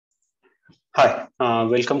Hi,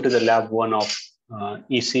 welcome to the lab 1 of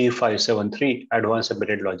EC573 Advanced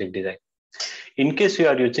Embedded Logic Design. In case you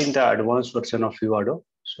are using the advanced version of Vivado,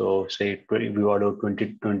 so say Vivado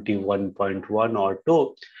 2021.1 or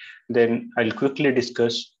 2, then I'll quickly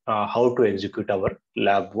discuss how to execute our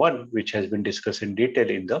lab 1, which has been discussed in detail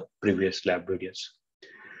in the previous lab videos.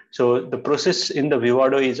 So the process in the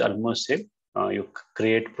Vivado is almost same. You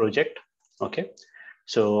create project, okay?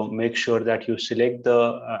 So make sure that you select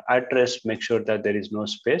the address, make sure that there is no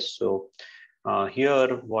space. So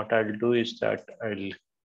here what I'll do is that I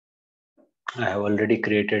have already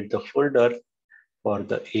created the folder for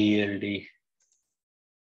the AELD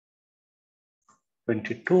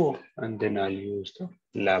 22, and then I'll use the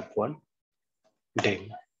lab 1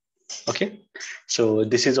 demo. Okay, so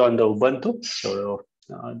this is on the Ubuntu. So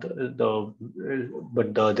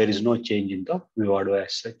there is no change in the Vivado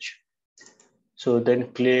as such. So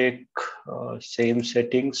then click same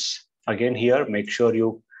settings. Again here, make sure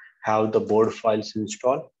you have the board files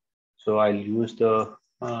installed. So I'll use the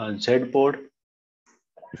Zedboard.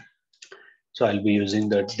 So I'll be using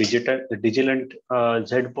the Digilant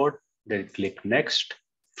Zedboard. Then click next,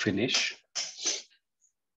 finish.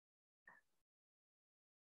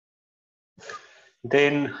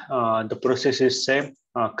 Then the process is same,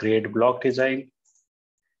 create block design.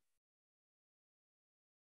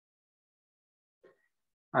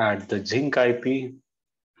 Add the zynq IP.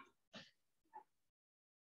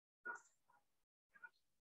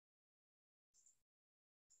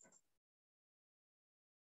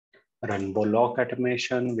 Run block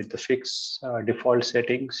automation with the fixed default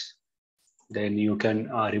settings. Then you can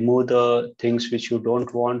remove the things which you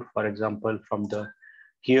don't want. For example, from the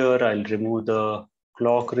here, I'll remove the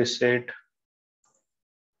clock reset.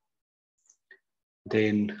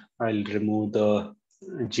 Then I'll remove the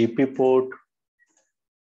GP port.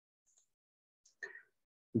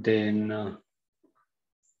 Then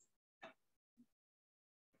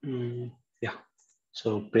yeah,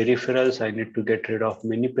 so peripherals, I need to get rid of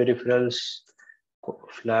many peripherals,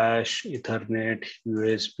 flash, Ethernet,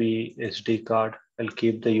 USB, SD card. I'll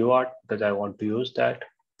keep the UART because I want to use that.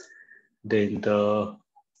 Then the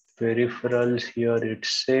peripherals here,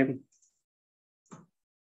 it's same.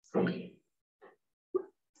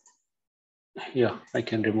 Yeah, I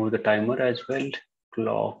can remove the timer as well.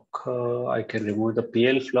 Clock, I can remove the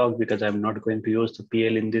PL clock because I'm not going to use the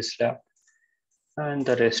PL in this lab. And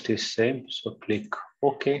the rest is same. So click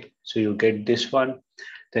OK. So you get this one.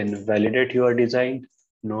 Then validate your design.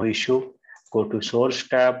 No issue. Go to source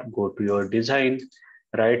tab, go to your design,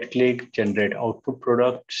 right click, generate output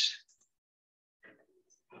products.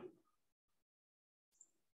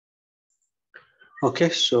 Okay,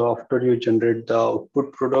 so after you generate the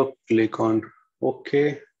output product, click on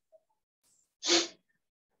OK.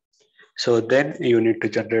 So then you need to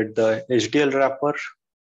generate the HDL wrapper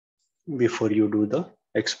before you do the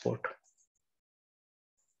export.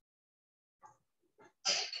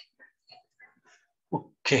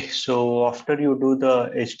 Okay, so after you do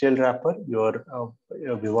the HDL wrapper, your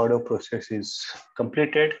Vivado process is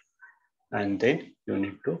completed, and then you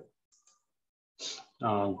need to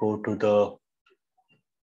go to the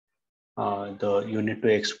you need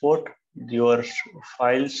to export your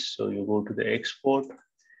files. So you go to the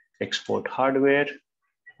export hardware.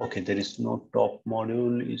 Okay, there is no top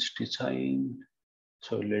module is designed.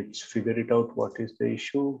 So let's figure it out. What is the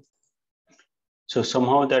issue? So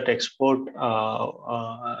somehow that export,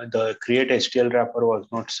 the create HDL wrapper was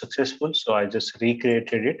not successful. So I just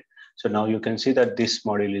recreated it. So now you can see that this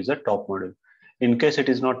module is a top module. In case it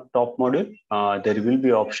is not top module, there will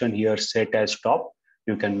be option here set as top.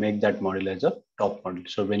 You can make that module as a top module.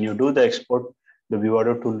 So when you do the export, the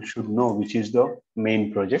Vivado tool should know which is the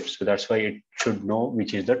main project. So that's why it should know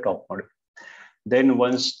which is the top module. Then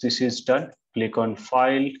once this is done, click on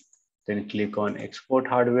file, then click on export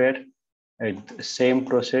hardware. Same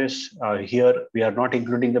process here. We are not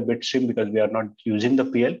including the bitstream because we are not using the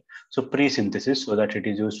PL. So pre-synthesis so that it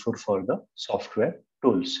is useful for the software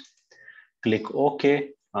tools. Click OK.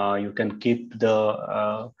 You can keep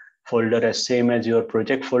the folder as same as your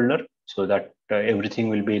project folder so that everything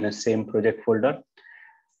will be in the same project folder.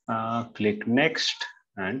 Click next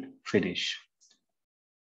and finish.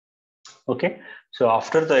 Okay, so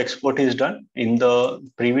after the export is done, in the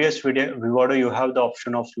previous video, Vivado, you have the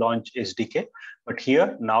option of launch SDK, but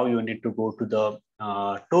here now you need to go to the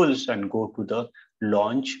tools and go to the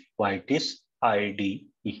launch Vitis IDE.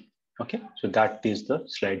 Okay, so that is the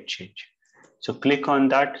slide change. So click on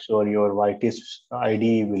that, so your Vitis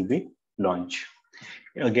IDE will be launched.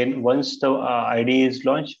 Again, once the IDE is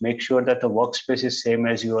launched, make sure that the workspace is same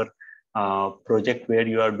as your project where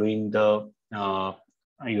you are doing the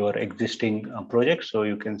your existing project. So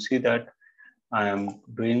you can see that I am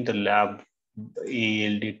doing the lab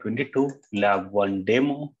AELD 22 lab 1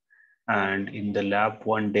 demo, and in the lab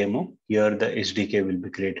 1 demo here the SDK will be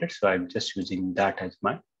created. So I'm just using that as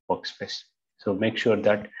my workspace. So make sure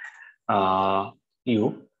that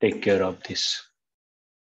you take care of this.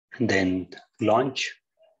 Then launch.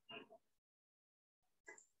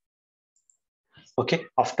 Okay,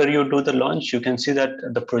 after you do the launch, you can see that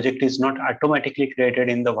the project is not automatically created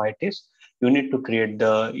in the Vitis. You need to create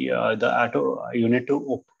you need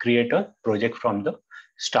to create a project from the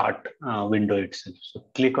start window itself. So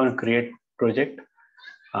click on create project,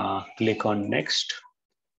 click on next.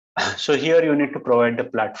 So here you need to provide the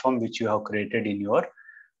platform which you have created in your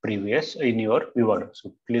Vivado.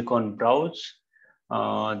 So click on browse,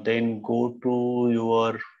 then go to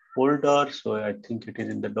your folder. So I think it is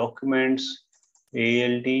in the documents,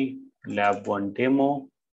 ALD lab 1 demo.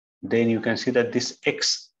 Then you can see that this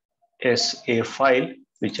XSA file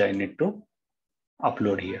which I need to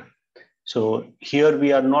upload here. So here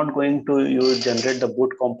we are not going to generate the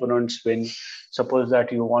boot components. When suppose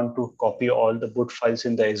that you want to copy all the boot files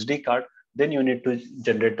in the SD card, then you need to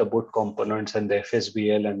generate the boot components and the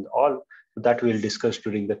FSBL and all. That we'll discuss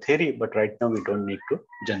during the theory, but right now we don't need to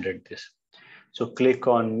generate this. So click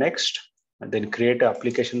on next and then create an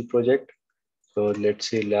application project. So let's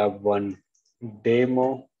say lab 1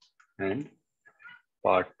 demo and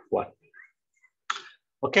part 1.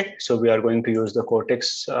 Okay, so we are going to use the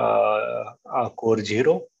Cortex Core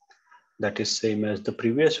 0. That is same as the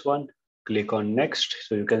previous one. Click on next.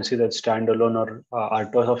 So you can see that standalone or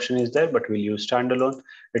RTOS option is there, but we'll use standalone.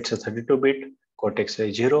 It's a 32-bit Cortex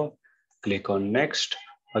A0. Click on next.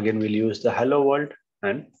 Again, we'll use the hello world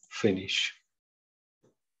and finish.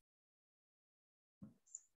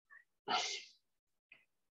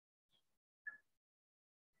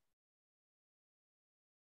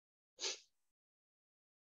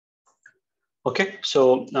 Okay,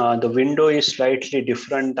 so the window is slightly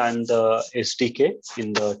different than the SDK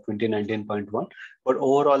in the 2019.1, but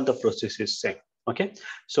overall the process is same. Okay,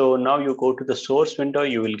 so now you go to the source window,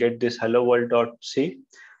 you will get this hello world.c.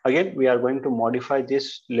 Again, we are going to modify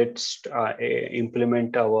this. Let's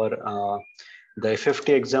implement our the FFT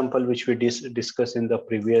example which we discussed in the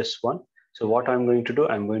previous one. So what I'm going to do,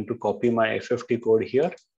 I'm going to copy my FFT code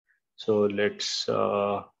here. So let's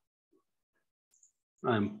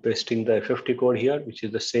I'm pasting the FFT code here, which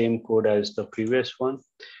is the same code as the previous one.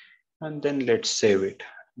 And then let's save it.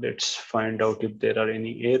 Let's find out if there are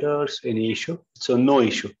any errors, any issue. So no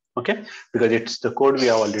issue, okay? Because it's the code we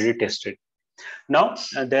have already tested. Now,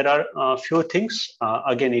 there are a few things.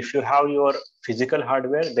 Again, if you have your physical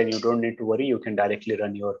hardware, then you don't need to worry. You can directly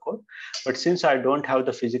run your code. But since I don't have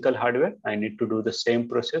the physical hardware, I need to do the same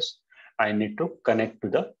process. I need to connect to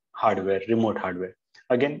the hardware, remote hardware.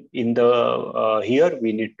 Again, in the here,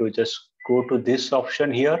 we need to just go to this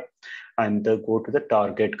option here and go to the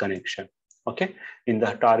target connection. Okay, in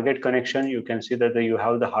the target connection, you can see that you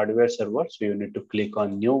have the hardware server. So you need to click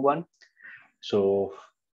on new one. So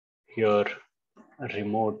here,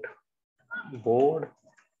 remote board,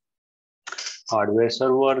 hardware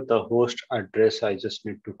server, the host address, I just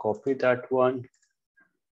need to copy that one.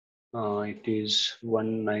 It is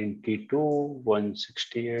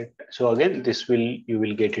 192.168. So again, this you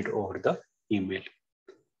will get it over the email.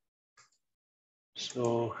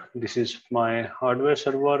 So this is my hardware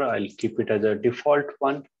server. I'll keep it as a default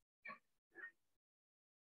one.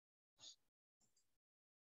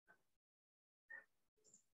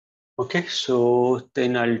 Okay, so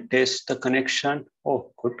then I'll test the connection.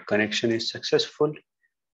 Oh, good, connection is successful.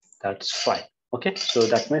 That's fine. Okay, so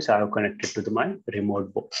that means I have connected to my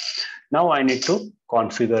remote board. Now I need to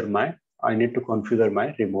configure my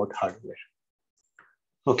remote hardware.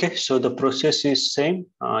 Okay, so the process is same.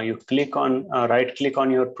 You click on right click on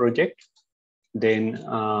your project. Then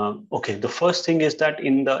okay, the first thing is that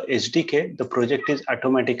in the SDK the project is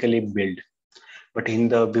automatically built, but in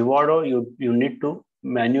the Vivado you need to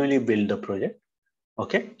manually build the project.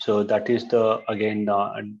 Okay, so that is the again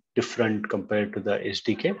different compared to the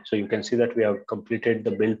SDK. So you can see that we have completed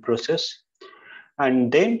the build process,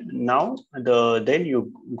 and then now then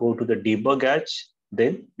you go to the debug as,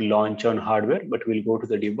 then launch on hardware. But we'll go to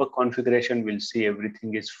the debug configuration. We'll see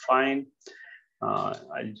everything is fine.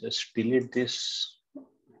 I'll just delete this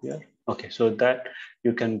here. Okay, so that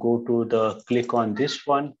you can go to the click on this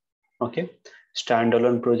one. Okay,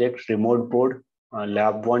 standalone project, remote board.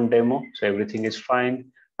 Lab 1 demo, so everything is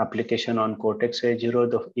fine. Application on Cortex A0,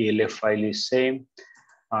 the ELF file is same.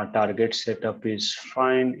 Target setup is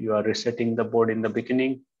fine. You are resetting the board in the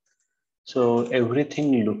beginning. So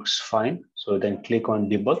everything looks fine. So then click on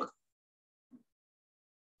debug.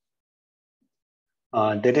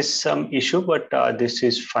 There is some issue, but this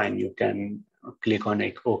is fine. You can click on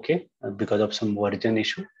OK because of some version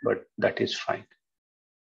issue, but that is fine.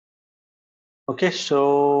 Okay,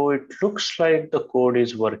 so it looks like the code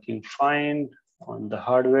is working fine on the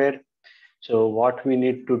hardware. So what we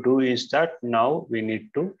need to do is that now we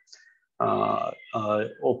need to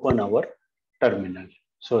open our terminal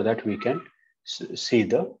so that we can see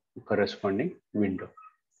the corresponding window.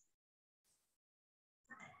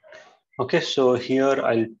 Okay, so here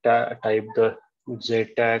I'll type the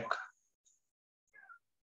zynq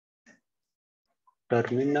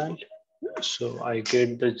terminal. So I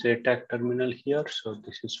get the zynq terminal here. So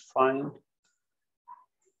this is fine.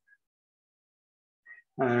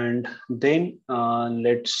 And then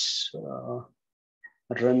let's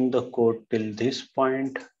run the code till this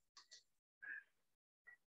point.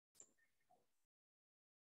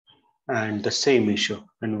 And the same issue.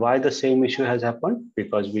 And why the same issue has happened?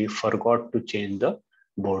 Because we forgot to change the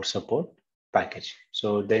board support package.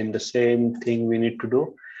 So then the same thing we need to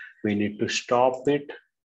do. We need to stop it.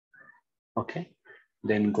 Okay.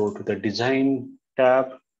 Then go to the design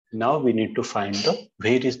tab. Now we need to find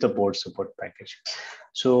where is the board support package.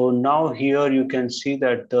 So now here you can see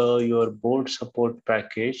that your board support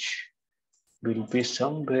package will be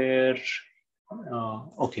somewhere.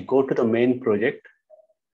 Okay, go to the main project.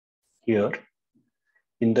 Here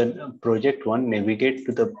in the project one, navigate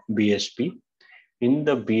to the BSP. In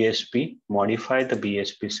the BSP, modify the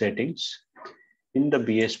BSP settings. In the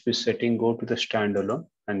BSP setting, go to the standalone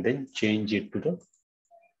and then change it to the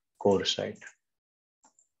core site.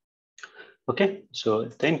 Okay, so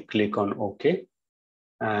then click on OK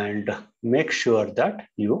and make sure that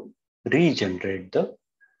you regenerate the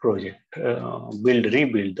project,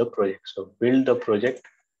 rebuild the project. So build the project.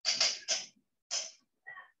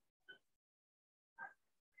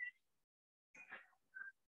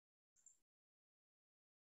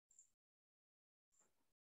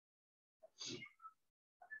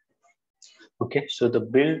 Okay, so the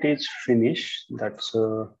build is finished. That's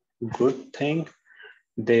a good thing.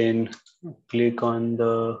 Then click on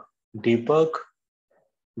the debug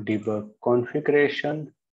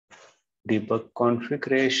configuration,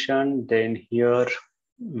 then here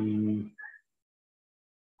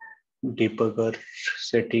debugger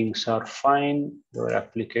settings are fine, your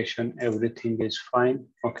application, everything is fine.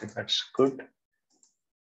 Okay, that's good.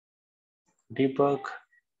 Debug.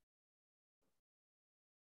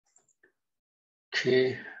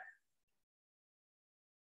 Okay.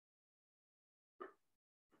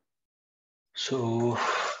 So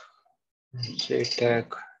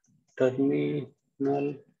zynq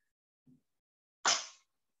terminal.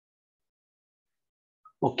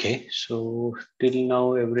 Okay, so till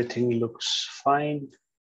now everything looks fine.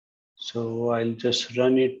 So I'll just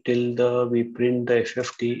run it till we print the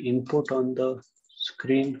FFT input on the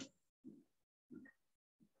screen.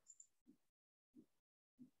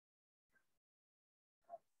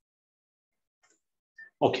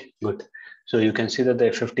 Okay, good. So you can see that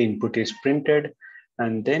the FFT input is printed,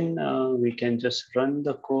 and then we can just run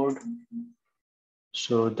the code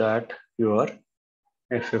so that your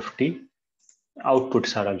FFT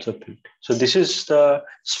outputs are also printed. So this is the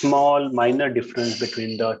small minor difference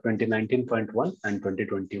between the 2019.1 and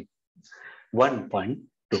 2021.2.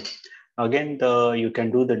 Again, you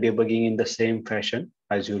can do the debugging in the same fashion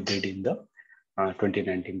as you did in the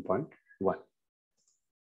 2019.1.